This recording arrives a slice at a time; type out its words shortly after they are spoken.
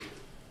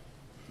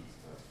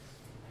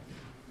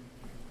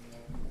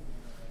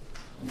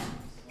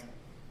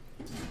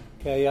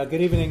Okay, good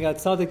evening.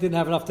 Tzaddik didn't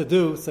have enough to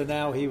do, so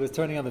now he was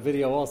turning on the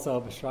video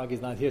also.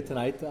 B'Shragi's not here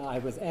tonight. I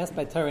was asked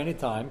by Torah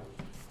Anytime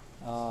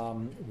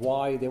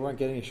why they weren't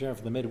getting a share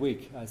for the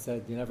midweek. I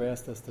said, you never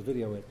asked us to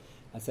video it.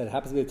 I said, it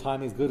happens to be the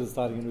timing is good as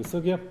starting a new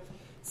sugya.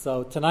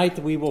 So tonight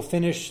we will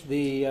finish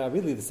the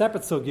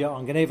separate sugya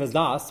on Genevas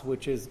Das,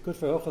 which is good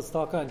for Hilchos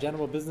Taka and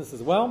general business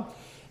as well.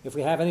 If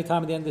we have any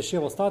time at the end of this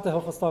year, we'll start the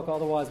Hilchos Taka,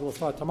 otherwise we'll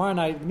start tomorrow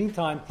night. In the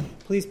meantime,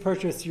 please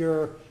purchase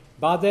your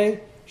Badeh.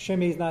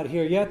 Shimi's not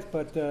here yet,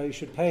 but you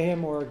should pay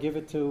him or give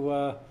it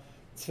to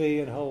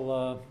Tzvi, and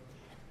he'll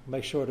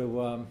make sure to,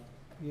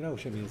 you know who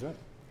Shimi is, right?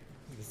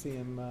 You can see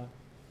him in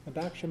the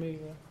back, Shimi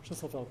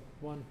Schlüsselfeld,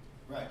 one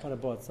I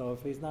bought. So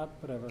if he's not,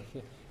 whatever,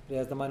 if he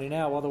has the money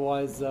now,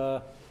 otherwise, I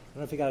don't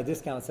know if he got a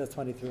discount, it says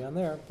 23 on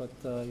there, but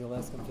you'll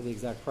ask him for the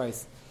exact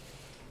price.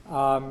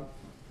 I'd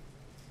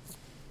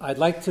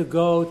like to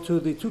go to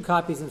the two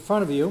copies in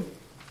front of you.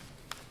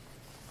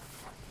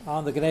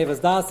 On the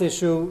Genevas Das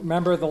issue,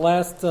 remember the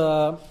last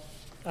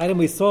item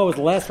we saw was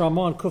the last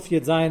Ramon Kuf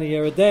Yud Zayin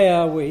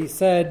Yeridea, where he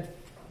said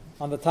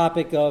on the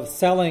topic of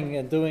selling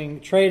and doing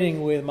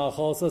trading with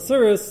Malchos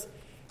Asuris,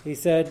 he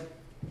said,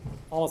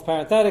 almost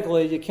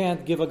parenthetically, you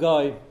can't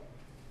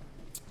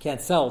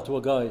sell to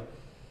a guy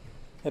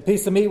a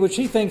piece of meat which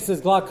he thinks is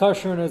glak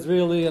kosher and is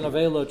really an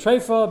avelo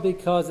treifa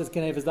because it's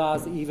Genevas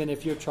Das, even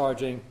if you're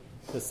charging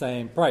the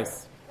same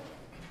price.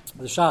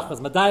 The Shach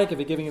was Madayik, if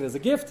you're giving it as a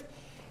gift,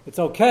 it's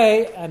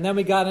okay. And then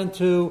we got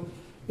into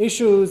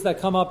issues that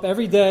come up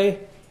every day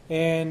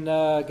in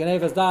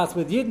Genevas Das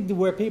with Yidden,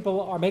 where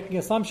people are making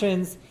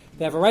assumptions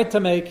they have a right to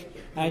make,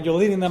 and you're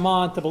leading them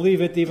on to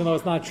believe it even though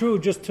it's not true,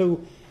 just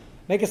to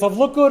make yourself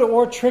look good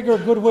or trigger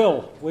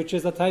goodwill, which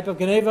is a type of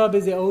Geneva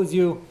because he owes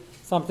you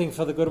something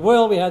for the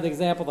goodwill. We had the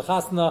example, the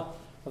chasna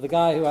of the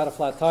guy who had a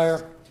flat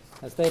tire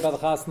and stayed by the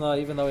chasna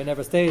even though he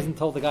never stays, and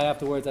told the guy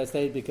afterwards, I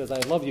stayed because I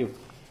love you,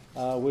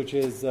 which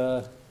is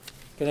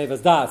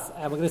Genevas Das.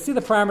 And we're going to see the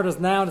parameters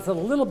now, and it's a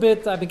little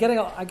bit, I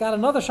got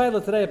another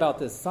shayla today about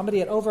this. Somebody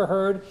had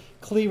overheard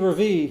Kli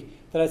Ravi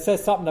that I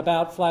said something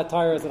about flat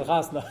tires and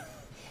chasna.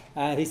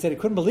 And he said he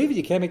couldn't believe it,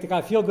 you can't make the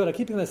guy feel good. I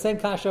keep the same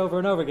kasha over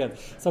and over again.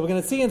 So we're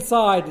going to see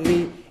inside,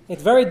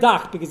 it's very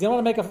dark, because you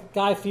don't want to make a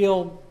guy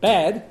feel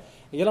bad,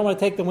 you don't want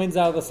to take the winds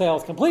out of the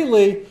sails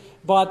completely,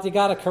 but you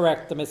got to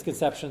correct the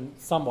misconception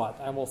somewhat.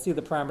 And we'll see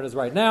the parameters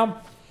right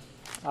now.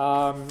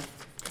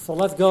 So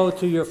let's go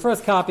to your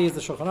first copy, is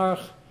the Shulchan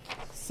Aruch,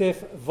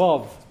 Sif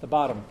Vov, the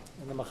bottom,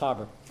 in the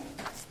Machaber.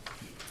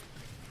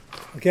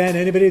 Again,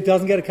 anybody who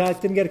didn't get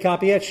a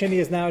copy yet, Shimi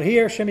is now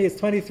here. Shimi is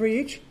 23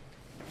 each.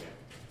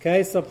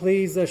 Okay, so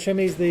please,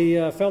 Shimi's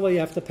the fellow you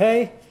have to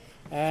pay,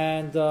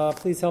 and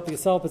please help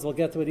yourself, as we'll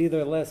get to it either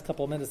the last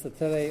couple of minutes of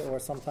today or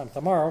sometime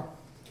tomorrow.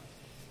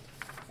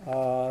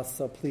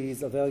 So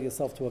please avail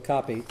yourself to a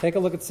copy. Take a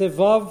look at Sif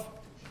Vov.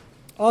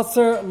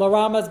 Aser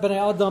laramas b'nei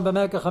adam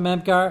b'mekach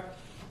hamemkar.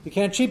 You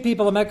can't cheat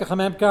people at mekach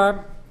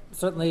hamemkar,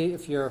 certainly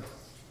if you're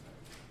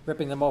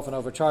ripping them off and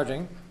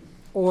overcharging.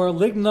 Or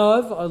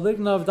lignov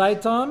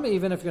daitam,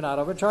 even if you're not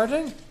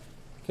overcharging.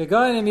 This is a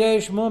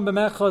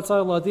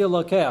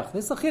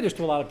chiddush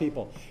to a lot of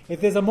people.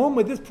 If there's a mum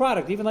with this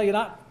product, even though you're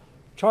not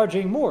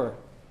charging more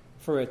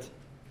for it,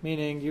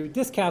 meaning you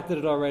discounted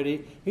it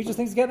already, he just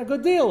thinks he's getting a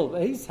good deal.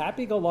 He's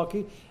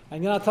happy-go-lucky,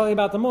 and you're not telling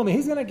about the mum.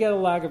 He's going to get a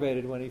little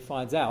aggravated when he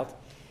finds out.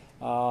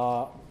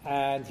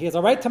 And he has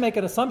a right to make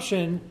an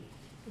assumption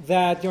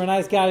that you're a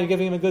nice guy, you're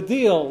giving him a good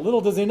deal.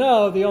 Little does he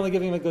know, they're only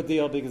giving him a good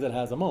deal because it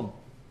has a mum.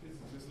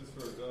 This is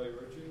for a guy,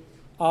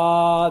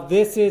 Richie?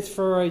 This is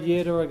for a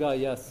yid or a guy,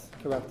 yes.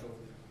 Correct.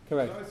 I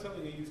was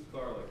selling a used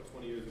car like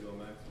 20 years ago,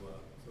 Maxima.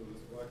 So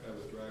this black guy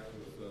was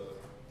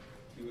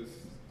he was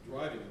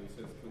driving, and he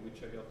says, "Can we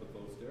check out the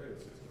Bose stereo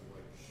system?" I'm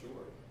like,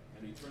 "Sure."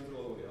 And he turns it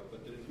all the way up,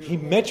 but didn't hear. He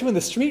met you in the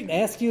street and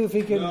asked you if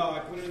he could. No, I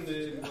put it in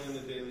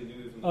the Daily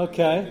News.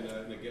 Okay. In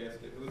a gas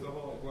station. It was a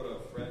whole. I brought a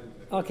friend.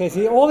 Okay,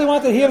 so all he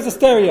wanted to hear was the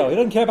stereo. He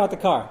didn't care about the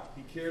car.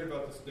 He cared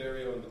about the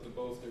stereo and that the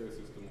Bose stereo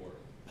system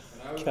worked.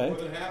 And I was Okay. more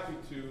than happy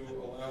to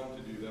allow him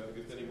to do that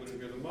because then he wouldn't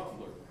hear the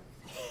muffler.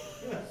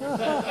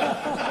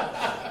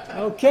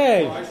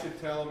 Okay. So I should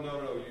tell him, no,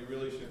 you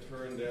really should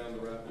turn down the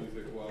rap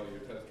music while you're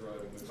test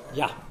driving the car.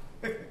 Yeah.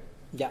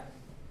 Yeah.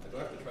 Do I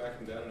have to track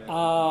him down and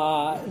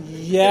ask him?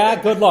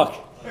 Yeah, good luck.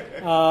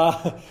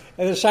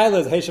 And the Shaila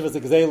is Heshav is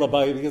a Gzela,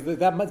 because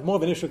that's more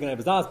of an issue of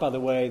Genevas Das, by the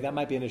way. That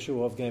might be an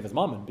issue of Genevas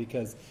Mammon,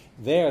 because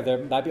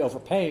there might be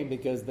overpaying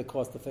because the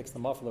cost to fix the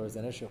muffler is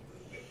an issue.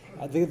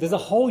 There's a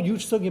whole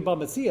huge sugya in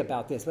Bamasi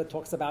about this, where it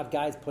talks about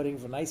guys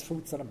putting nice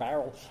fruits in a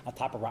barrel on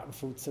top of rotten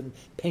fruits and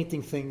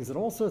painting things and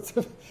all sorts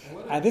of...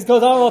 And this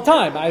goes on all the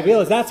time. I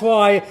realize that's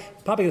why...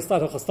 Probably going to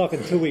start Hilchos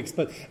in 2 weeks,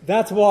 but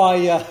that's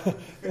why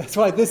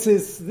this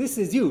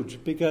is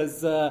huge,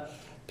 because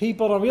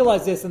people don't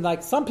realize this, and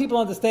like some people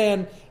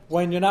understand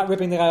when you're not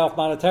ripping the guy off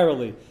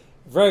monetarily.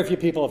 Very few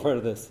people have heard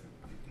of this.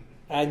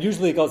 And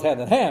usually it goes hand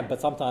in hand,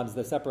 but sometimes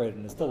they're separated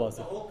and it's still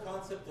awesome. The whole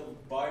concept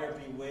of buyer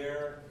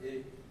beware,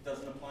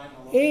 doesn't apply in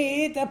halacha?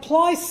 It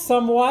applies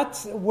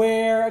somewhat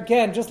where,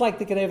 again, just like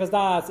the Genevas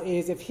Das,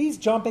 is if he's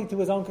jumping to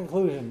his own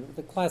conclusion,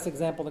 the classic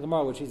example in the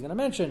Gemara, which he's going to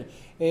mention,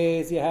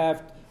 is you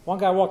have one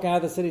guy walking out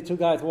of the city, two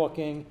guys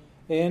walking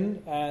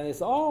in, and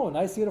it's, oh,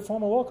 nice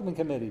uniform welcoming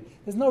committee.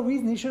 There's no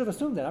reason he should have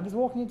assumed that. I'm just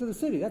walking into the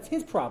city. That's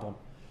his problem.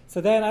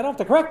 So then I don't have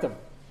to correct him.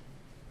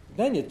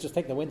 Then you just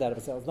take the wind out of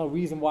it. There's no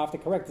reason why I have to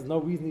correct. There's no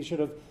reason he should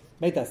have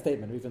made that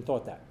statement or even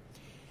thought that.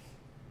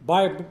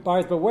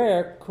 Buyers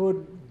beware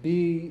could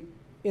be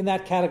in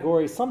that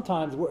category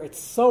sometimes where it's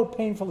so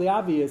painfully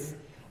obvious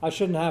I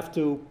shouldn't have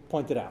to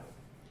point it out.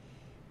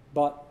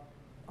 But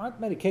aren't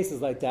many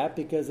cases like that,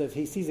 because if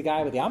he sees a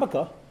guy with the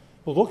yarmulke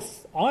who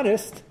looks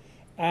honest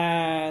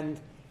and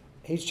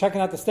he's checking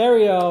out the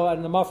stereo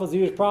and the muffler's a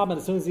huge problem, and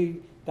as soon as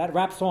that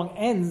rap song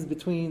ends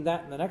between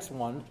that and the next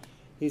one,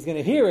 he's going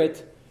to hear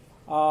it.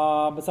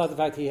 Besides the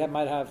fact he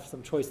might have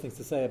some choice things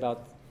to say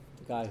about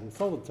the guy who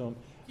sold it to him.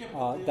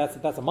 Yeah,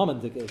 that's a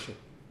moment issue.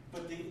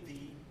 But the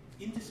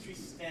industry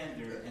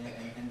standard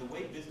and the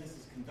way business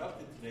is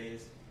conducted today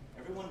is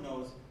everyone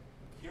knows,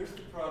 here's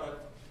the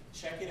product,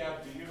 check it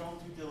out, do your own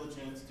due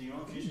diligence, do your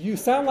own... You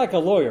sound like a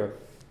lawyer.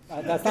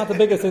 That's not the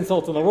biggest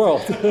insult in the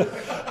world.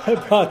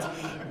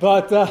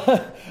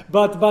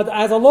 but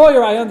as a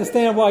lawyer, I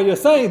understand why you're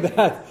saying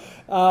that.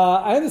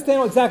 I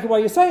understand exactly why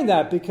you're saying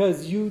that,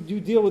 because you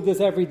deal with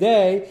this every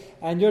day,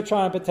 and you're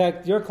trying to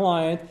protect your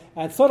client,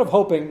 and sort of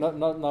hoping,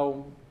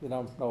 no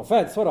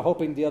offense, sort of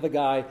hoping the other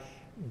guy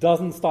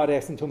doesn't start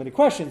asking too many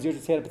questions. You're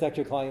just here to protect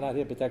your client, not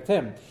here to protect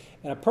him.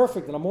 In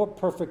a more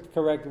perfect,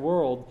 correct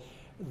world,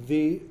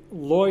 the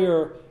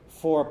lawyer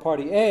for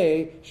party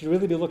A should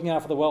really be looking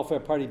out for the welfare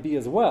of party B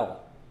as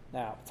well.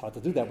 Now, it's hard to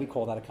do that. We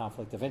call that a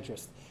conflict of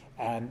interest.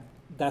 And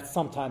that's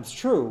sometimes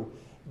true.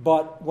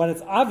 But when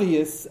it's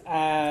obvious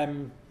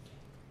and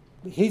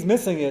he's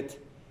missing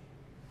it,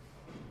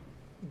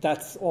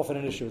 that's often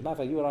an issue. As a matter of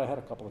fact, you and I had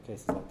a couple of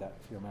cases like that,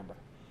 if you remember.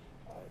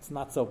 It's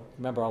not so,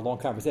 remember our long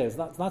conversation,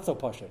 it's not so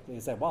pushy.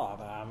 You say, well,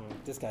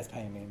 this guy's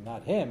paying me,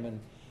 not him.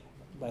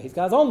 But he's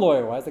got his own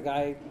lawyer. Why is the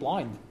guy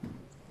blind?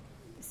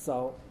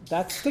 So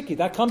that's sticky.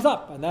 That comes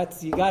up. And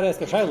you got to ask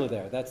a shayla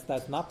there.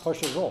 That's not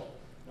push at all.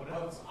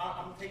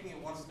 I'm taking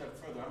it one step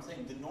further. I'm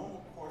saying the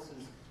normal course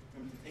is for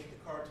him to take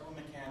the car to a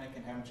mechanic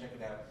and have him check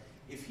it out.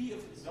 If he,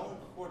 of his own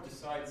accord,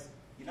 decides,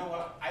 you know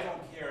what, I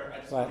don't care, I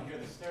just want to hear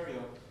the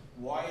stereo,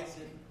 why is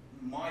it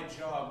my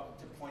job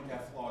to point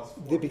out flaws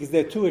for because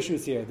there are two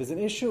issues here. There's an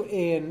issue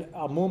in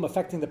mum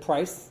affecting the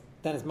price,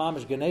 then it's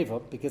mamish geneva,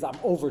 because I'm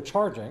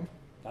overcharging.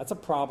 That's a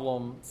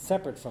problem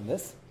separate from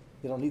this.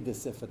 You don't need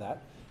this for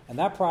that. And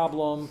that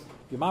problem,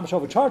 your mamish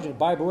overcharging,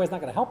 buyer beware is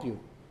not going to help you.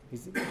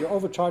 You're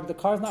overcharged. The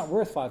car's not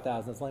worth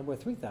 $5,000. It's only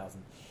worth $3,000.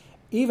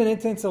 Even in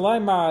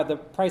Tinsalimar, the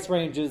price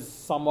range is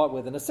somewhat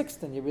within a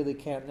sixth, and you really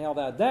can't nail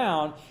that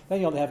down.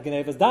 Then you only have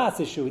Genevas Das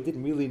issue. He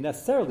didn't really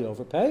necessarily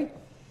overpay.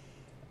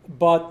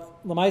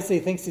 But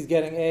Lamaisi thinks he's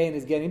getting A and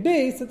he's getting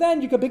B, so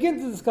then you could begin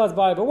to discuss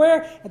buyer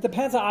beware. It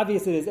depends how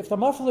obvious it is. If the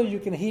muffler you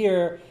can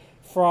hear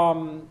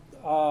from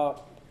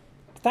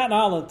Staten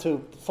Island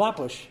to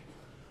Flatbush,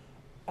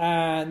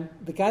 and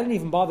the guy didn't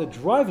even bother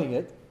driving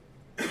it,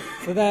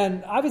 so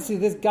then obviously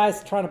this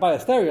guy's trying to buy a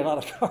stereo,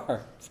 not a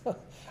car. So,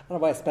 I don't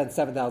know why I spent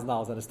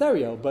 $7,000 on a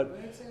stereo, but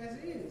it's as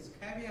is.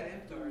 Caveat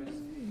emptor is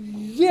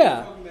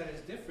yeah. Talking about it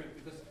is different,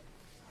 because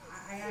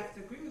I have to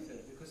agree with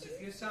it. Because if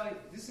you're selling,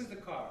 this is the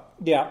car.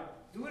 Yeah.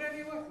 Do whatever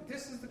you want.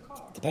 This is the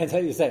car. Depends how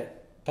you say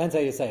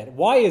it.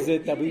 Why is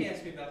it that You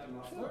asked me about the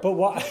muffler. But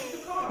why? This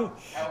is the car.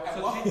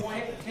 At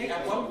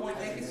what point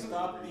they can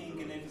stop being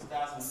Genevas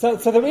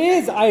Das? So there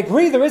is. I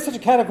agree. There is such a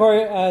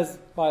category as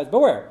buyers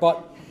beware,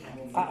 but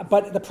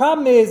the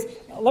problem is.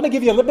 Let me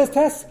give you a litmus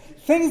test.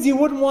 Things you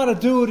wouldn't want to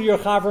do to your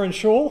chaver in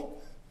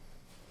shul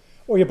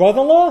or your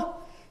brother-in-law,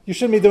 you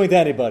shouldn't be doing to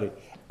anybody.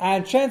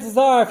 And chances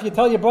are, if you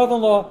tell your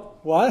brother-in-law,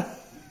 what?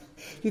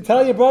 You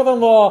tell your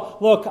brother-in-law,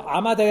 look,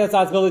 I'm not the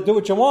responsibility to do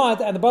what you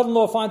want, and the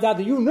brother-in-law finds out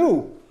that you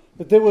knew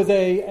that there was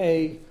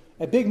a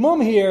big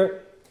mum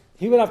here,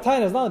 he would have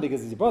tinus, not only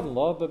because he's your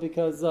brother-in-law, but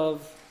because of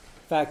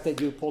the fact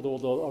that you pulled the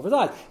wool over his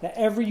eyes. Now,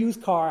 every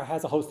used car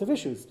has a host of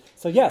issues.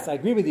 So yes, I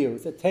agree with you.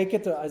 So take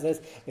it to, as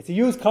it's a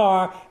used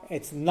car,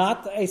 it's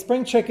not a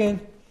spring chicken,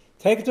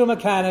 take it to a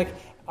mechanic.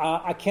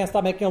 I can't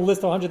stop making a list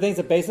of 100 things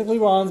it basically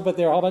runs, but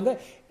there are a whole bunch of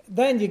things.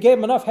 Then you gave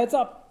him enough heads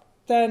up,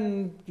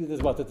 then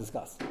there's what to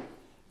discuss.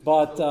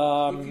 But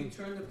if you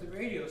turned up the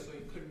radio so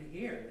you couldn't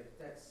hear it,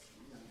 that's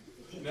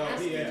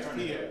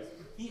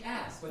he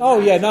asked. Oh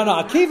yeah, no,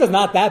 Akiva's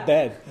not that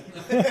bad.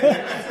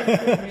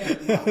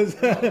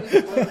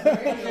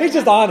 He's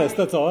just honest.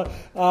 That's all.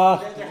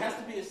 There has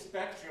to be a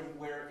spectrum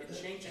where it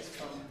changes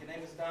from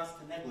Genevas Das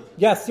to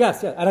negligence.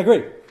 Yes, and I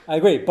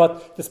agree.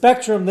 But the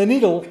spectrum, the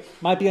needle,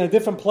 might be in a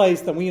different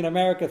place than we in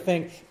America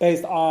think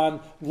based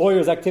on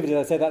lawyers' activities.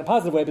 I say that in a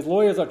positive way, because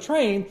lawyers are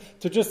trained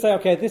to just say,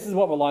 okay, this is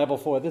what we're liable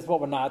for, this is what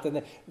we're not,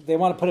 and they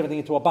want to put everything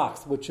into a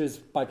box, which is,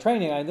 by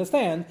training, I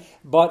understand,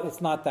 but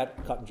it's not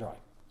that cut and dry.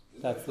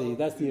 That's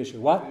the issue.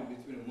 What?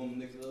 Between a mum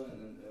Nicola and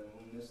a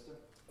mum Nista?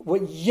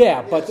 Well,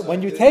 yeah, but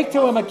when you take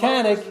to a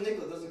mechanic...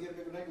 Nicola doesn't give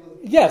Nicola the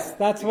Yes,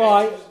 that's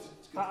why.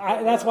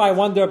 That's why I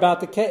wonder about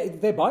the case.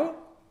 Did they buy it?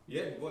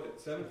 Yeah, he bought it.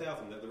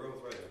 7,000. The road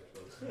was right, actually.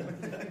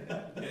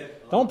 Yeah.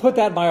 Don't put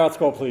that in my art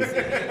scroll, please.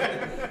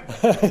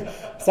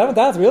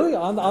 7,000, really?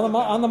 On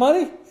the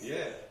money?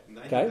 Yeah,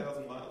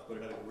 90,000 miles, but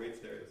it had a great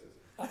stereo system.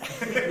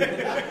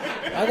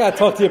 I got to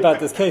talk to you about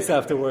this case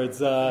afterwards.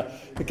 The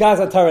guys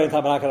on Torah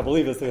time are not going to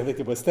believe this. They think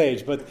it was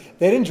staged, but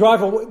they didn't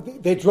drive away.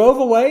 They drove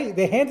away.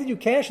 They handed you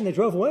cash and they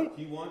drove away.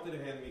 He wanted to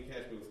hand me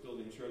cash, but it was still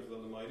the insurance was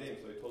under my name,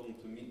 so I told him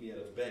to meet me at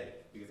a bank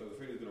because I was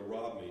afraid he was going to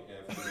rob me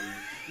after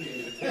he gave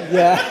me the cash.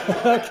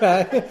 Yeah.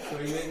 Okay. So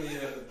he made me.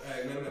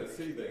 I met him at a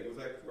Citibank. It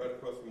was actually right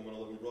across from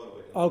 111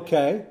 Broadway.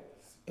 Okay.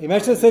 He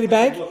mentioned the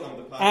Citibank,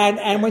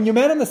 and when you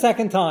met him the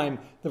second time,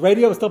 the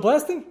radio was still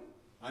blasting.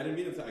 I didn't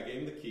meet him. So I gave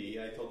him the key.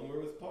 I told him where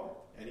it was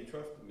parked, and he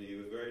trusted me. He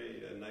was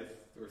very nice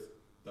or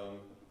dumb.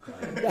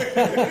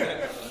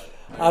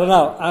 I don't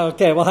know.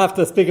 Okay, we'll have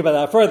to speak about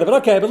that further. But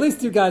okay, but at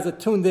least you guys are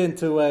tuned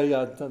into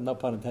a no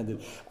pun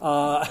intended.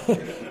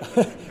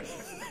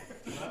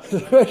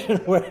 Situation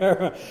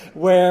where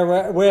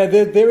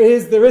there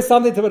is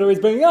something to what he's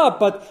bringing up,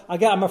 but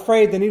again, I'm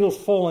afraid the needle's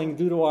falling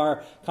due to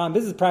our common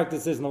business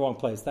practices in the wrong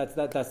place. That's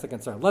the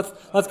concern. Let's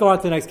go on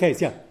to the next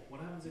case. Yeah.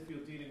 What happens if you're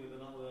dealing with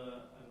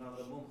another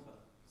mumcha?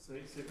 So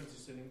if you're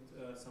considering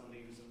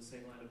somebody who's in the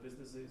same line of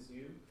business as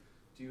you,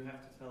 do you have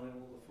to tell him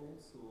all the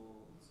faults,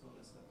 or it's not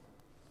necessary?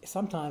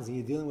 Sometimes when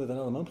you're dealing with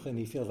another mumcha and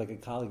he feels like a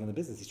colleague in the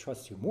business, he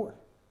trusts you more.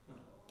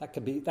 That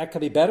could be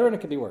better and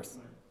it could be worse.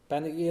 Right.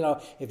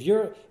 If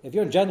you're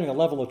engendering a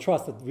level of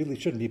trust that really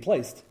shouldn't be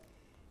placed,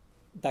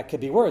 that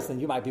could be worse.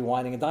 And you might be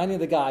whining and dining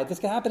the guy. This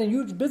can happen in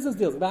huge business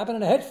deals. It can happen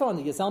in a hedge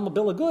fund. You sell him a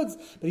bill of goods,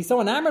 but he's so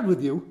enamored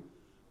with you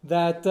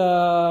that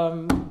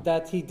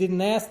he didn't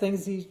ask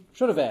things he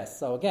should have asked.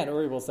 So again,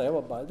 Uri will say,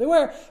 "Well, they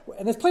were,"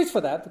 and there's place for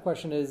that. The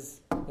question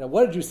is,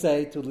 what did you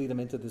say to lead him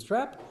into this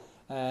trap?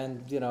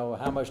 And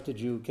how much did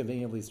you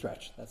conveniently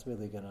stretch? That's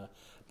really going to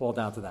boil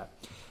down to that.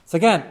 So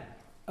again.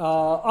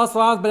 If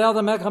something's going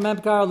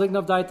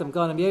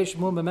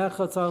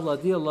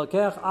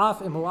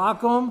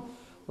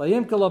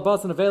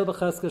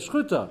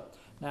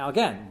Now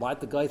again, why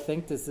did the guy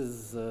think this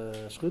is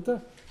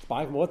shchuta? It's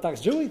buying from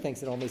Orthodox Jew. He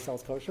thinks it only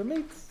sells kosher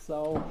meat.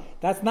 So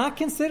that's not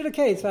considered a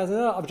case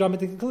of jumping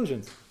to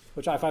conclusions,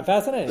 which I find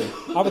fascinating.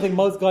 I would think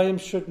most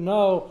guys should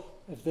know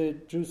if the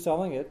Jew's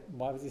selling it,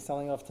 why was he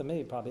selling off to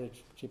me? Probably at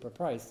a cheaper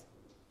price.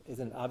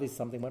 Isn't it obvious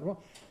something went wrong?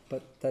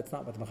 But that's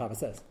not what the Mechaber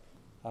says.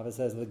 Mechaber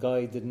says the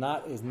guy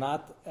is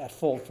not at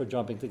fault for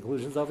jumping to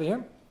conclusions over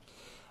here.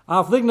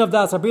 Now we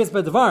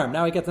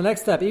get the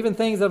next step. Even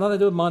things that have nothing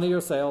to do with money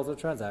or sales or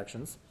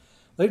transactions.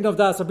 He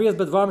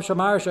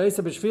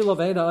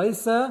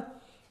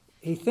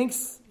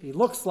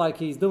looks like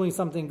he's doing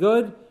something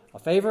good, a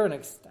favor, and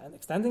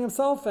extending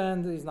himself,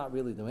 and he's not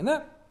really doing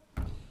that.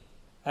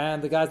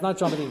 And the guy's not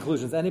jumping to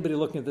conclusions. Anybody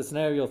looking at this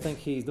scenario will think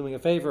he's doing a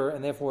favor,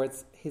 and therefore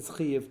it's his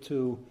chiyuv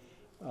to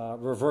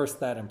reverse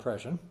that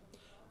impression.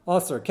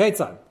 Also,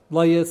 Ketzad,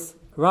 Layis,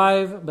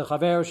 Raiv,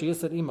 Bechaver,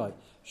 Sheyisad Imai.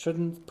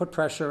 Shouldn't put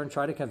pressure and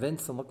try to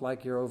convince and look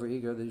like you're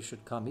overeager that he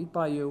should come eat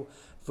by you.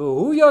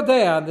 V'hu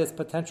yodea, on this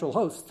potential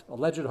host,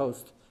 alleged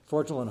host,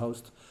 fraudulent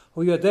host,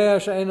 hu yodea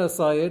she'ena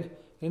sayid,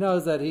 he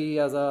knows that he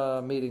has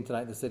a meeting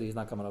tonight in the city, he's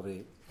not coming over to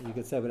eat. You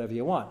can say whatever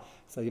you want.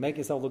 So you make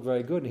yourself look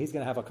very good, and he's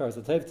going to have a karas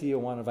hatev to you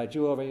and want to invite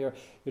you over here.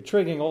 You're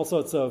triggering all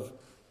sorts of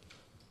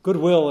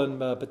goodwill and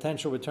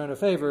potential return of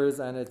favors,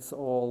 and it's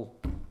all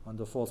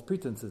under false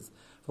pretenses.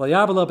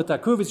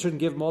 Shouldn't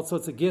give him all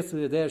sorts of gifts.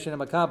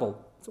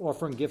 It's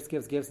offering gifts,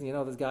 and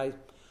this guy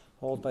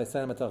holds by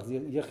Sanamatach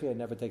Yichya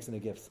never takes any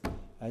gifts.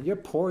 And you're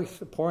pouring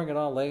it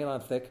on, laying it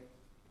on thick.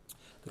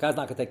 The guy's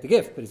not going to take the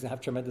gift, but he's going to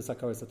have tremendous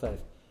hakaras hatev.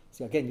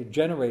 See, again, you're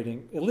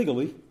generating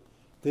illegally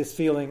this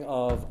feeling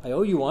of I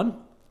owe you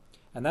one,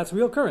 and that's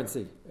real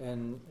currency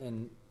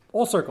in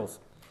all circles.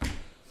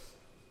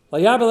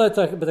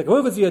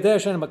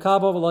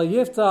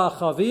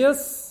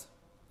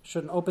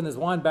 Shouldn't open this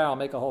wine barrel,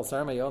 make a whole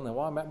ceremony. You own the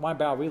wine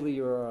barrel, really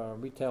you're a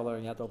retailer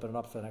and you have to open it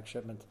up for the next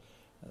shipment.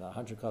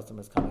 100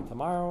 customers coming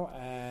tomorrow,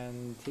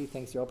 and he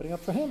thinks you're opening up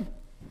for him.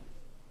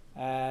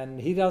 And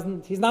he's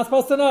not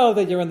supposed to know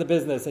that you're in the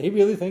business, and he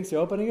really thinks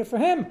you're opening it for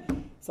him.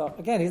 So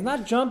again, he's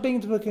not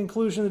jumping to a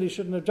conclusion that he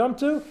shouldn't have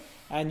jumped to,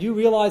 and you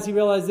realize he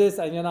realized this,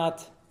 and you're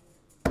not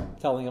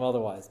telling him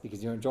otherwise,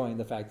 because you're enjoying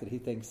the fact that he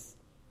thinks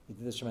he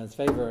did this tremendous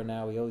favor, and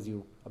now he owes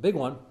you a big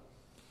one.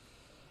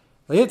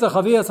 He thinks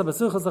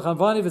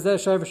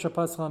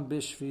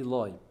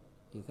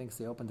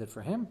he opened it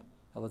for him.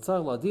 He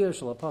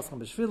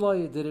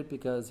did it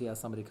because he has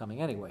somebody coming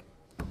anyway.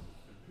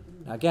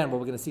 Now again, what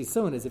we're going to see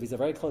soon is if he's a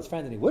very close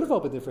friend and he would have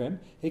opened it for him,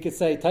 he could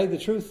say, tell you the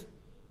truth,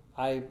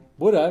 I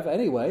would have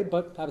anyway,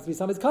 but happens to be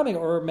somebody's coming.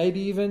 Or maybe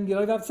even you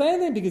don't have to say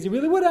anything because you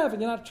really would have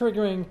and you're not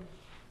triggering.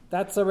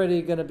 That's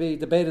already going to be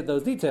debated,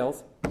 those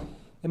details.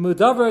 If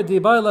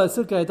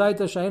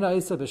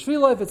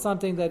it's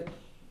something that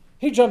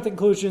he jumped to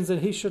conclusions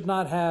and he should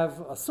not have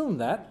assumed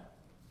that.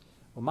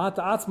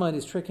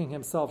 He's tricking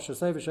himself.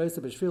 Gemara's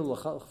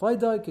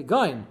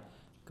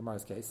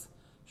case.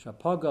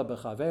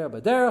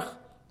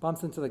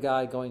 bumps into the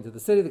guy going to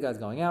the city. The guy's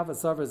going out. He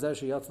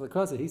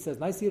says,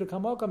 nice of you to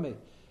come welcome me.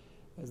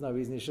 There's no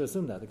reason you should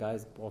assume that. The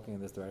guy's walking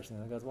in this direction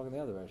and the guy's walking the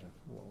other direction.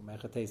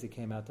 Mechatesi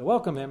came out to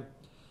welcome him.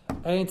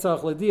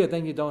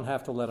 Then you don't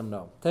have to let him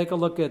know. Take a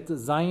look at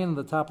Zion in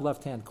the top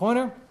left-hand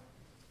corner.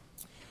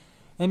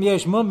 Even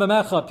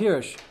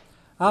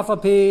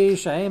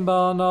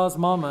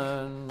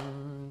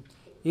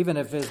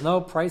if there's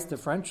no price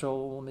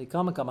differential, if it's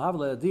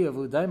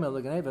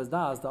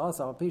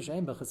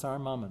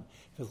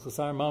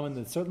chasar mammon,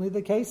 that's certainly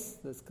the case.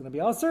 That's going to be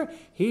aser.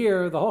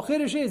 Here, the whole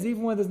chiddush is,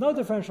 even when there's no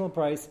differential in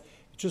price,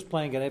 it's just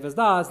plain genevas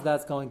das,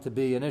 that's going to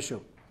be an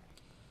issue.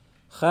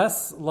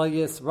 Ches la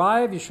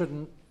yisraiv, you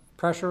shouldn't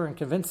pressure and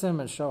convince him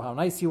and show how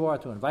nice you are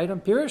to invite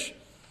him. Pirish,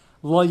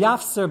 lo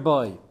yafser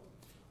boy.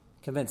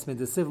 Convince me.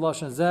 Desiv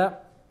loshen zeh,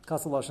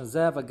 kasa loshen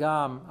zeh,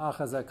 v'gam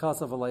achazeh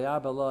kasa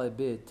v'layab eloi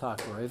bid tak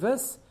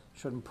roivis.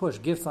 Shouldn't push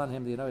gifts on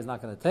him that you know he's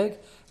not going to take.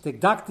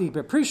 Dikdakti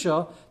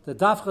beprisha, the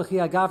dafchachi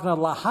agavna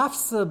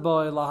lahafser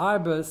boy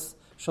laharbus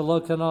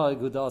shalot kanoi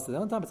gudas. The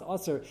only time it's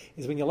aser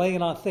is when you're laying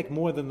it on thick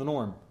more than the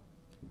norm.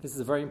 This is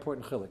a very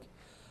important chilik.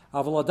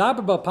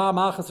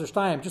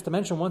 Just to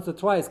mention once or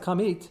twice,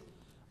 come eat.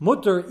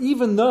 Mutter,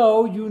 even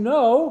though you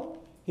know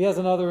he has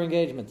another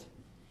engagement.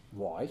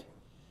 Why?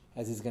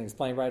 As he's going to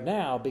explain right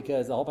now,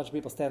 because a whole bunch of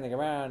people standing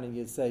around and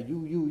you say,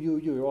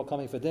 you're all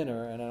coming for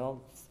dinner, and I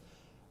don't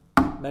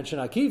mention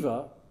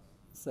Akiva,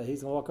 so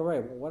he's going to walk away.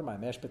 What am I,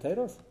 mashed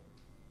potatoes?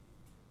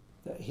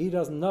 He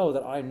doesn't know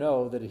that I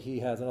know that he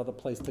has another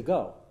place to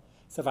go.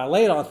 So if I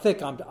lay it on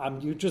thick,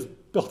 you're just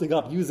building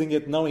up, using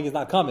it, knowing he's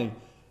not coming,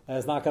 and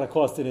it's not going to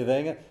cost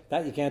anything.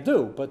 That you can't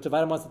do. But to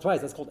invite him once or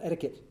twice, that's called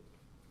etiquette.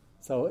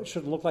 So it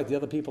shouldn't look like the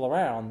other people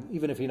around,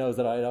 even if he knows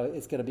that I know,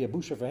 it's going to be a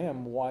busha for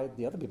him, why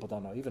the other people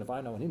don't know. Even if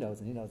I know and he knows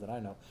that I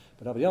know,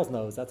 but nobody else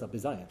knows, that's a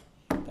bizayon.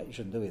 That you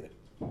shouldn't do either.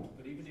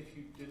 But even if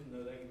you didn't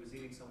know that he was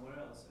eating somewhere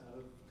else, out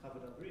of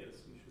covered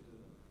abrias, you should do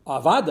that.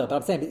 Avada, but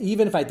I'm saying,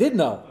 even if I did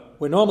know,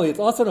 where normally it's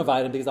also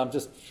invited because I'm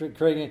just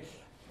creating,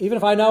 even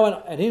if I know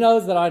and he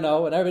knows that I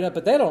know and everything,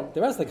 but they don't,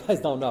 the rest of the guys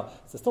don't know.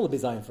 So it's still a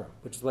bizayon for him,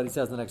 which is what he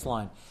says in the next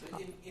line. So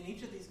in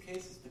each of these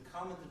cases, the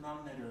common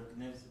denominator of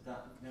Gnev's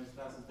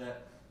Das is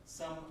that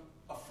some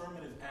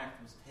affirmative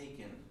act was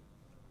taken,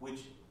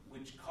 which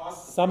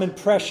caused some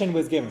impression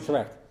was given.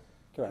 Correct.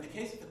 In the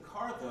case of the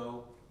car,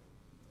 though,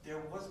 there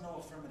was no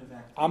affirmative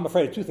act. I'm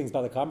afraid of two things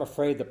about the car. I'm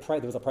afraid there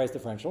was a price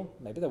differential.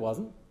 Maybe there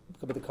wasn't.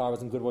 Could be the car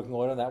was in good working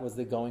order, and that was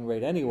the going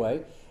rate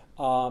anyway.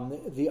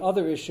 The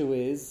other issue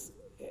is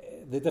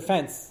the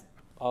defense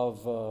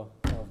of the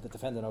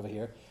defendant over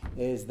here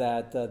is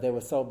that they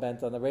were so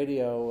bent on the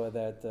radio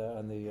that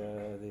on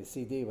the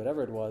CD,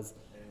 whatever it was,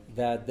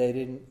 that they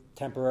didn't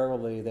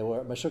temporarily, they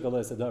were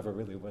mashugalis, it never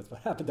really was what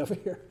happened over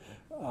here,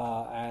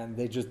 and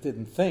they just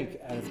didn't think,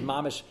 and it's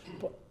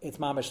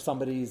mamish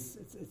somebody's,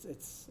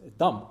 it's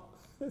dumb,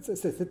 it's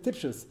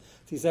tipshus. So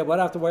he said, what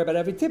do I have to worry about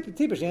every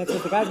tippish? The answer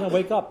is the guy's going to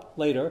wake up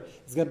later,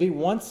 it's going to be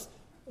once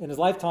in his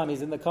lifetime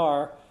he's in the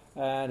car,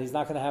 and he's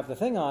not going to have the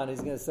thing on,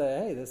 he's going to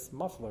say, hey, this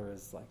muffler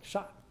is like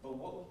shot. But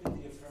what would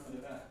be the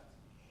affirmative act?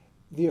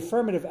 The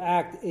affirmative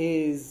act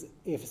is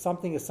if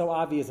something is so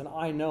obvious and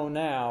I know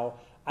now,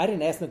 I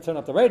didn't ask them to turn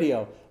up the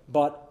radio,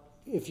 but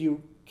if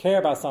you care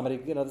about somebody,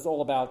 this is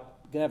all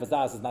about Genevas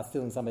Das is not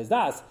stealing somebody's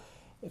das.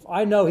 If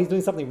I know he's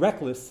doing something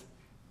reckless,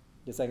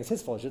 you're saying it's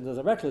his fault, he does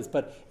it reckless,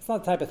 but it's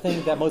not the type of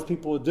thing that most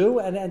people would do,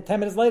 and 10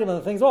 minutes later when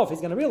the thing's off,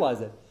 he's going to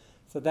realize it.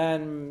 So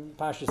then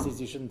Pasha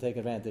says you shouldn't take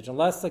advantage.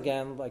 Unless,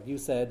 again, like you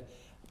said,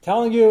 I'm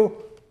telling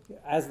you,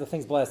 as the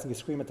thing's blasting, you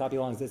scream at top of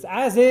your lungs, it's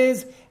as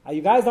is,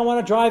 you guys don't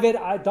want to drive it,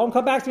 don't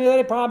come back to me with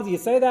any problems, you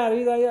say that,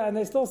 and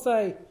they still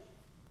say,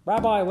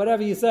 Rabbi,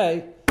 whatever you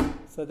say,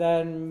 so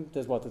then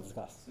there's what to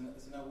discuss. So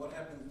now what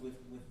happens with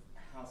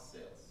house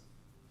sales?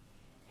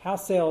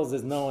 House sales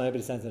is no,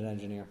 everybody sends an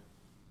engineer.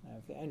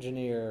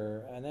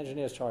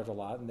 Engineers charge a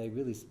lot, and they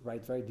really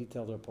write very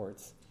detailed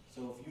reports.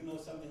 So if you know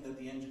something that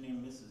the engineer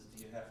misses,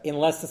 do you have to...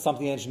 Unless it's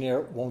something the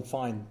engineer won't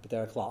find, but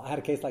they're klal. I had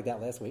a case like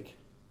that last week.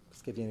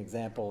 Just give you an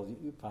example.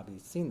 You've probably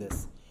seen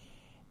this.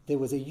 There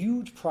was a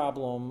huge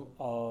problem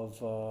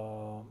of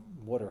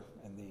water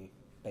in the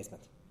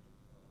basement.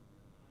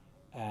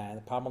 And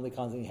the problem only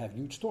comes when you have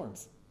huge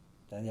storms.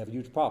 Then you have a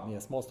huge problem. You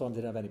have a small storm,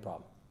 didn't have any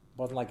problem. It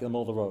wasn't like in the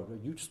middle of the road.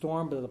 A huge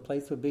storm, but the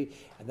place would be,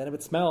 and then it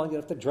would smell, and you'd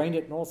have to drain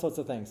it and all sorts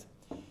of things.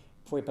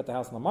 Before he put the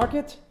house on the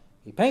market,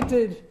 he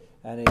painted,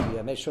 and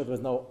he made sure there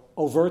was no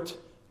overt,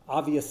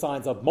 obvious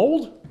signs of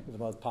mold, even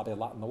though there's probably a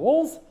lot in the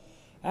walls,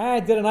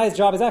 and did a nice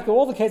job. Exactly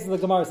all the cases the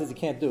Gemara says he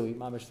can't do. He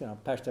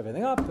patched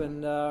everything up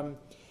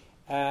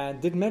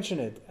and didn't mention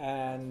it.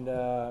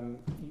 And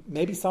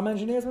maybe some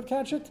engineers would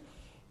catch it,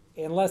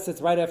 unless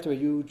it's right after a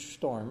huge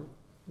storm,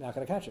 you're not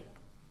going to catch it.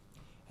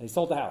 And he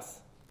sold the house.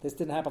 This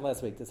didn't happen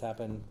last week. This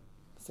happened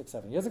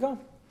 6-7 years ago.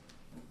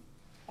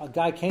 A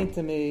guy came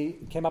to me,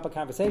 came up a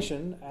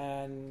conversation,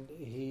 and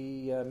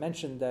he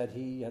mentioned that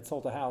he had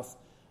sold a house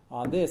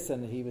on this,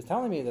 and he was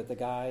telling me that the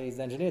guy's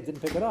engineer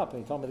didn't pick it up,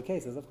 and he told me the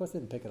case. I said, of course he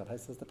didn't pick it up. How are you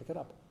supposed to pick it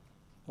up?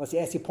 Unless he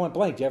asked you point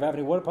blank, do you ever have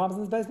any water problems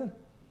in this basement?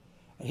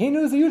 He knew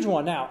it was a huge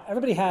one. Now,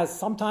 everybody has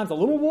sometimes a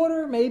little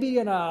water, maybe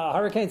in a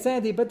Hurricane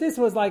Sandy, but this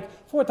was like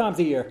 4 times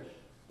a year.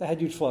 They had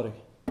huge flooding.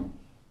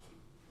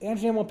 The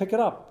engineer won't pick it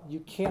up. You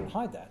can't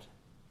hide that.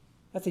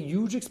 That's a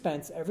huge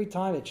expense every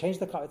time they change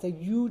the car. It's a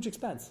huge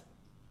expense.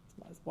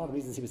 It's one of the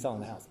reasons he was selling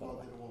the house. Well,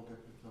 it won't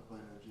get picked up by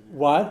an engineer.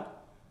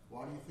 What?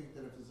 Why do you think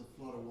that if there's a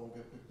flood, it won't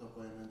get picked up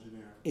by an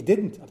engineer? It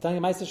didn't. I'm telling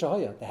you, Meister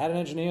Shahoya. They had an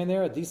engineer in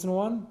there, a decent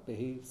one.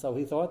 So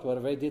he thought,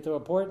 whatever he did to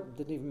report,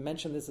 didn't even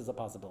mention this as a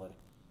possibility.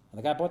 And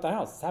the guy bought the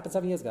house. This happened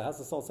 7 years ago. The house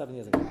was sold 7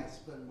 years ago. I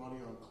spend money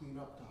on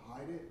cleanup to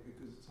hide it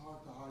because it's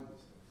hard to hide these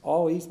things.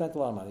 Oh, he spent a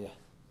lot of money, yeah.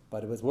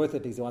 But it was worth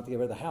it because he wanted to get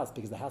rid of the house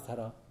because the house had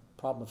a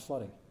problem with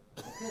flooding.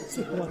 Okay,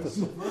 so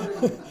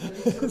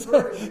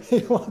He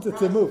wanted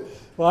to move.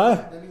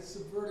 What? Then he's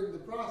subverting the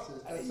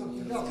process. That's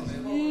something else.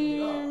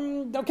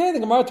 Okay, the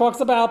Gemara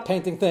talks about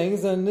painting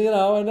things, and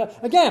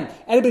again,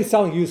 anybody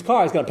selling used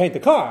cars is going to paint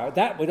the car.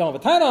 That we don't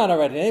have a time on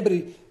already.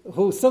 Anybody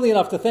who's silly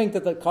enough to think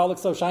that the car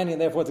looks so shiny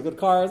and therefore it's a good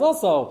car is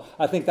also,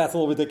 I think that's a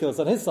little ridiculous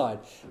on his side.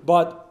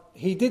 But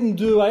he didn't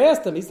do. I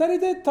asked him. He said he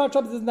did touch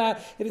up this and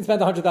that. He didn't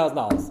spend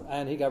 $100,000,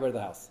 and he got rid of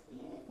the house.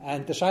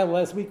 And the shiloh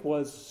last week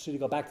was, should he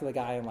go back to the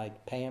guy and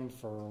pay him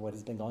for what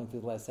he's been going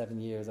through the last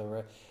 7 years?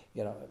 Or, he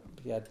had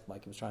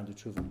he was trying to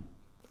do tshuva,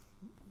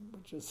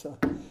 which is,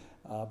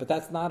 but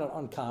that's not an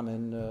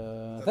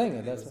uncommon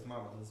thing. That's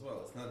Mammon as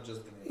well. It's not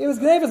just. It was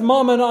Gneva's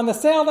Mammon on the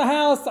sale of the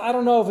house. I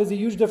don't know if it's a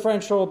huge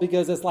differential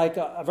because it's like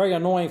a very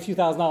annoying few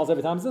 $1,000s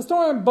every time it's a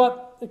storm,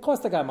 but it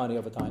cost the guy money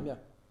over time. Yeah,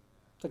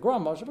 the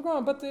Grom, Moshe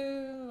Grom. But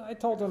I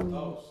told him.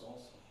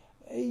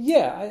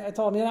 Yeah, I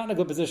told him you're not in a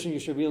good position. You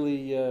should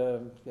really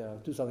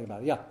do something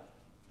about it. Yeah.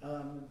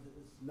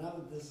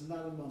 This is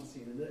not a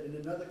Monsine. In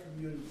another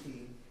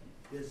community,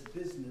 there's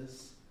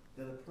business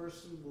that a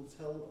person will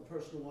tell a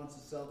person who wants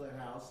to sell their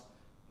house,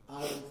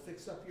 I will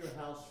fix up your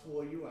house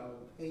for you, I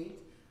will paint,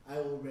 I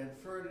will rent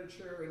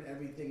furniture and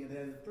everything, and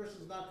then the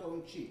person's not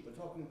going cheap. We're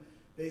talking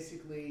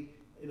basically,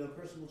 a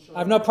person will show. I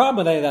have no problem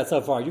with any of that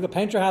so far. You can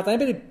paint your house.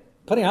 Anybody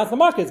putting a house on the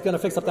market is going to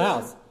fix up the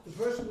house. The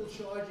person will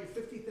charge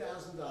you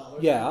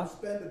 $50,000. Yeah.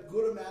 Spend a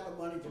good amount of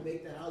money to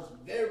make the house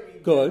very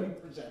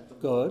presentable.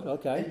 Good,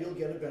 okay. And you'll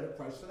get a better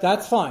price for that.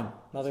 That's fine.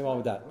 Nothing wrong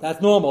with that.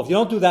 That's normal. If you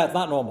don't do that, it's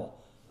not normal.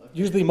 Okay.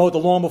 Usually mow the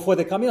lawn before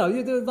they come.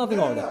 There's nothing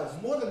wrong with that.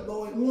 It's more than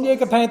mowing lawns. You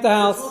can paint the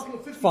house.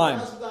 Fine.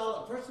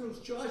 A person who's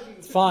charging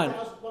you $50,000. Fine.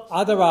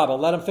 Adarabba.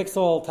 Let him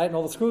tighten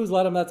all the screws.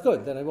 Let him. That's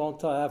good. Then it won't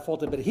have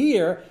faulted. But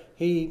here,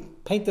 he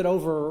painted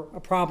over a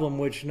problem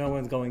which no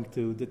one's going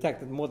to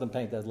detect. More than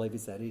paint, as Levi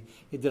said.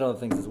 He did other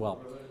things as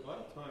well. A lot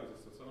of times,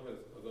 someone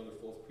has under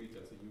false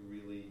pretense that you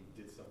really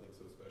did something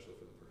so special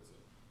for the person.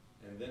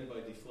 And then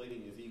by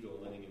deflating his ego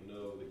and letting him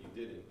know that you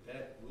didn't,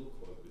 that will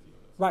cause busyness.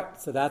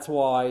 Right. So that's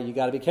why you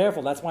got to be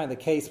careful. That's why in the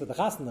case with the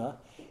chasna,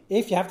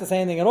 if you have to say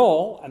anything at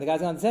all, and the guy's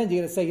going to understand, you're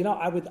going to say,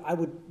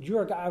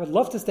 you're a guy, I would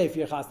love to stay for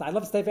your chasna. I'd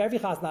love to stay for every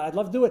chasna. I'd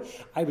love to do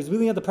it. I was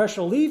really under pressure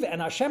to leave, and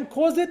Hashem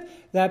caused it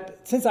that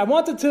since I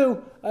wanted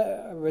to,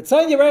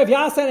 Ritzayin Yerev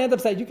Yasen end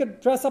up saying, you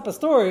could dress up a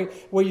story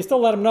where you still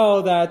let him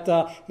know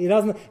that he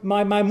doesn't.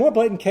 My more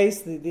blatant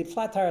case, the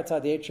flat tire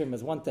outside the atrium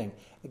is one thing.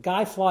 The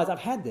guy flies. I've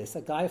had this.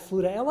 A guy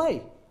flew to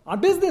L.A. on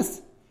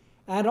business.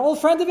 And an old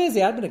friend of his,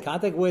 he had been in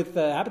contact with,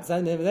 happened to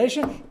send an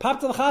invitation,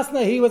 popped to the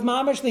chasna, he was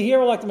mamish, the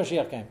hero like the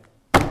Mashiach came.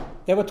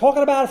 They were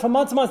talking about it for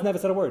months and months, never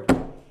said a word.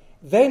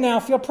 They now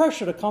feel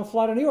pressure to come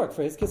fly to New York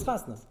for his kids'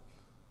 chasnas.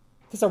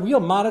 This is a real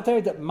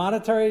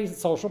monetary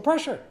social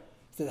pressure.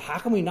 He said, how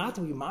can we not?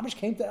 We mamish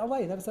came to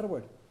L.A. never said a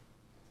word.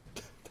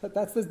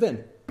 That's this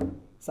din.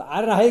 So I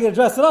don't know how you're going to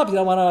dress it up. You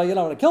don't want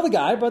to kill the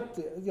guy, but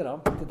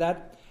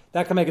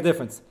that can make a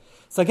difference.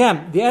 So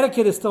again, the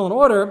etiquette is still in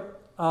order.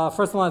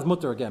 First line is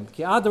mutter again.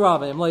 Ki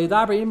adrava im lo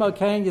yidaber imo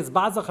kain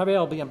yizbazach harei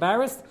will be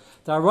embarrassed.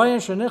 Da royan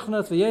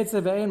shenichnas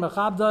v'yetze ve'ein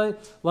mechabdai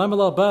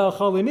lemelo be'el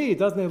cholimi.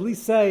 Doesn't at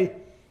least say,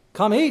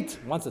 come eat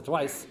once or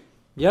twice.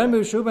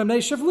 Yemu shubim nei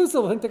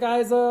shivlusa will think the guy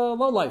is a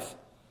lowlife.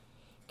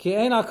 Ki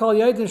ein akol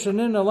yedin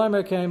shenin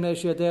alemer kain nei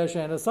shiadeh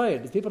she'en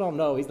asayid. These people don't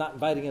know he's not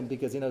inviting him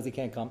because he knows he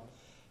can't come.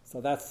 So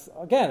that's,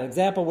 again, an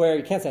example where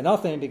you can't say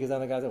nothing because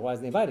then the guy's like, why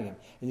isn't he inviting him?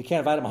 And you can't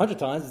invite him 100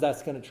 times because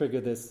that's going to trigger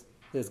this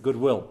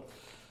goodwill.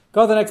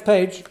 Go to the next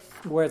page,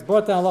 where it's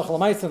brought down Lach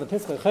L'Maisa in the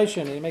Piskei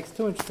Cheshin, and he makes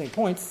two interesting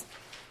points.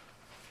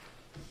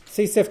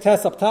 See Sif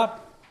Tes up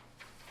top.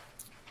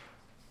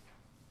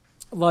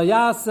 Lo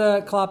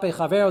yase klape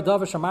chavero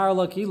davar shamar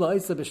lo ki lo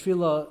isa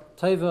b'shvila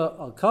teva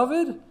al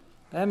kovid.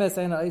 Emes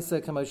ena isa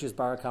kamoshis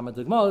barakama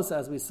dugmos,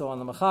 as we saw on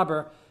the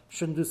Mechaber,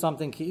 shouldn't do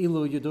something ki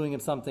ilu, you're doing him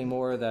something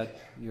more than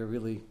you're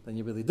really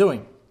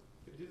doing.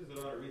 This is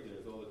a lot of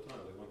readers all the time.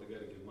 They want the guy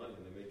to give money,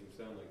 and they make him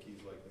sound like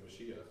he's like the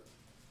Mashiach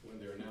when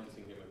they're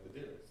announcing him at the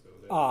dinner.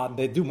 So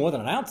they do more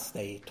than announce.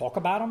 They talk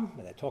about him,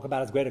 and they talk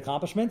about his great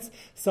accomplishments.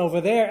 So over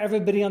there,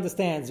 everybody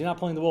understands. You're not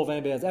pulling the wool of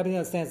anybody else. Everybody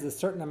understands there's a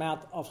certain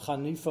amount of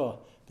chanifa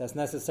that's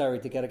necessary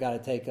to get a guy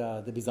to take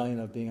the bizayin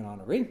of being an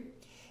honoree.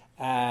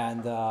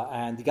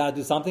 And you got to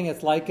do something.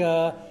 It's like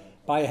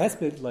by a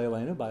hesped, by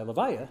a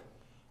levaya,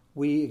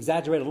 we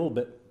exaggerate a little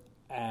bit.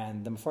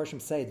 And the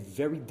Mefarshim say it's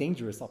very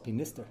dangerous, al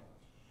pinister,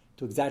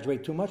 to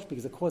exaggerate too much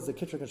because it causes a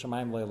kitchuk and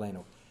shemayim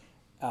le'aleinu.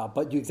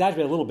 But you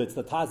exaggerate a little bit.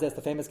 So the Taz asked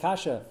the famous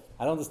kasha.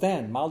 I don't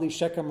understand. Mali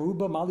sheker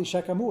meruba, mali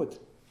sheker mu'at.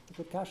 It's a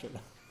good kasha.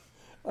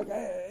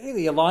 Okay, either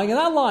you're lying or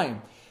not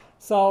lying.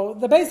 So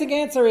the basic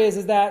answer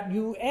is that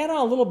you add on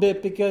a little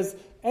bit because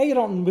you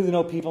don't really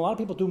know people. A lot of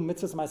people do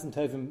mitzvahs ma'asim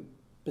tovim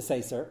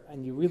b'seiser,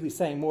 and you're really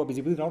saying more because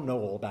you really don't know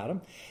all about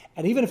him.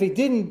 And even if he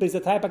didn't, but he's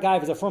the type of guy,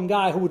 if he's a firm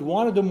guy who would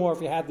want to do more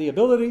if he had the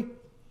ability,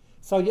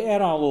 so you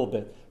add on a little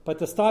bit. But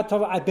to start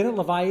talking, I've been at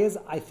Levi's,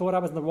 I thought I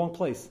was in the wrong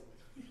place.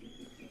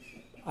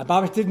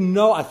 I didn't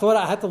know. I thought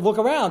I had to look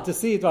around to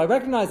see if I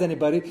recognize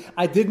anybody.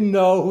 I didn't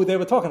know who they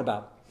were talking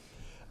about.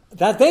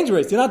 That's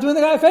dangerous. You're not doing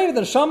the guy a favor.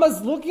 The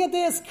Neshama's looking at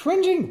this,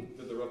 cringing.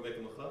 Did the Rav make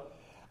him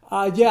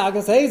a yeah, I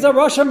can say, he's a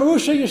Rosh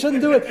Marusha, you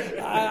shouldn't do it.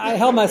 I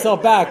held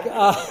myself back.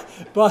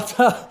 But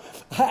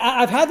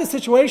I've had this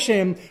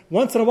situation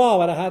once in a while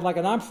when I had like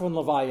an Amphor in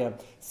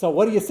Levaya. So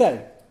what do you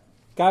say?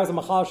 Guy was a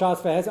Machal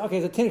Shas for his, okay,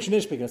 he's a Tinnik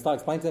Shnishba. You're going to start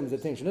explaining to him he's a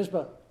Tinnik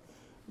Shnishba.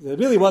 It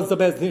really wasn't so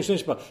bad as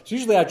Tinnik Shnishba. So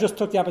usually I just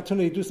took the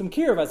opportunity to do some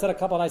kiruv. I said a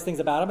couple of nice things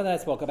about him, and then I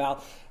spoke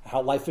about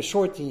how life is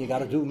short and you got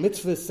to do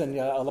mitzvahs and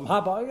alam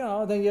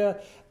haba,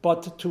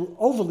 but to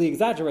overly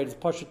exaggerate is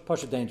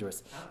push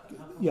dangerous.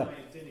 Yeah.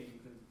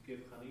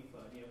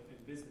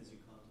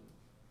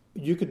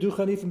 You could do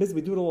chanif and business.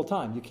 We do it all the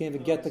time. You can't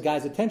even get the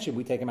guy's attention.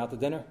 We take him out to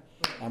dinner,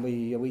 and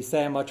we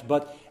say how much.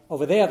 But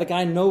over there, the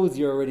guy knows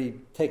you're already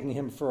taking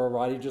him for a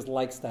ride. He just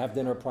likes to have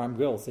dinner at Prime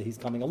Grill, so he's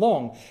coming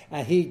along.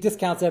 And he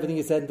discounts everything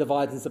you said and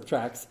divides and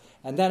subtracts.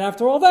 And then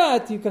after all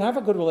that, you can have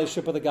a good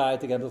relationship with the guy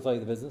to get him to tell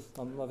you the business.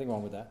 Nothing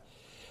wrong with that.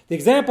 The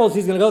examples,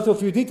 he's going to go through a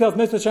few details.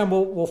 Mr. Hashem,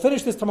 we'll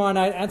finish this tomorrow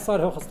night and start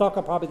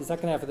Hilchas probably the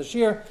second half of this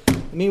year.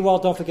 Meanwhile,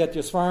 don't forget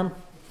your Sfarim.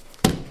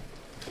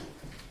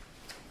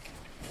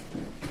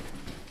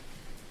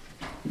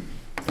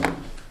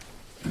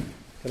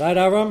 Good night,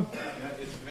 Avram.